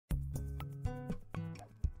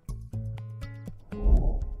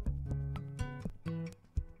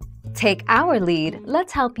Take our lead,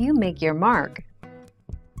 let's help you make your mark.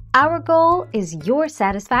 Our goal is your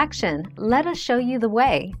satisfaction. Let us show you the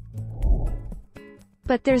way.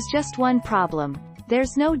 But there's just one problem.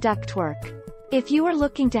 There's no ductwork. If you are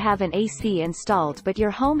looking to have an AC installed but your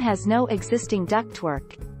home has no existing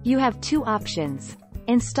ductwork, you have two options: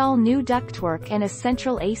 install new ductwork and a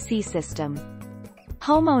central AC system.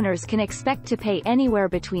 Homeowners can expect to pay anywhere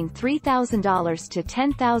between $3,000 to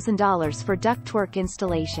 $10,000 for ductwork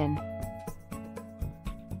installation.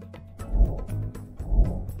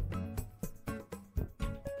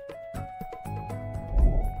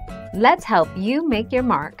 Let's help you make your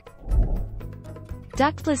mark.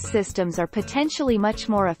 Ductless systems are potentially much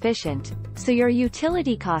more efficient, so your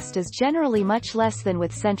utility cost is generally much less than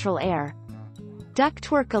with central air.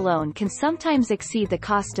 Ductwork alone can sometimes exceed the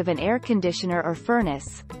cost of an air conditioner or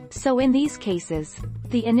furnace, so in these cases,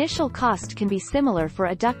 the initial cost can be similar for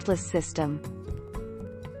a ductless system.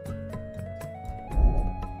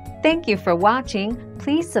 Thank you for watching.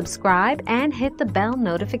 Please subscribe and hit the bell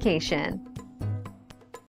notification.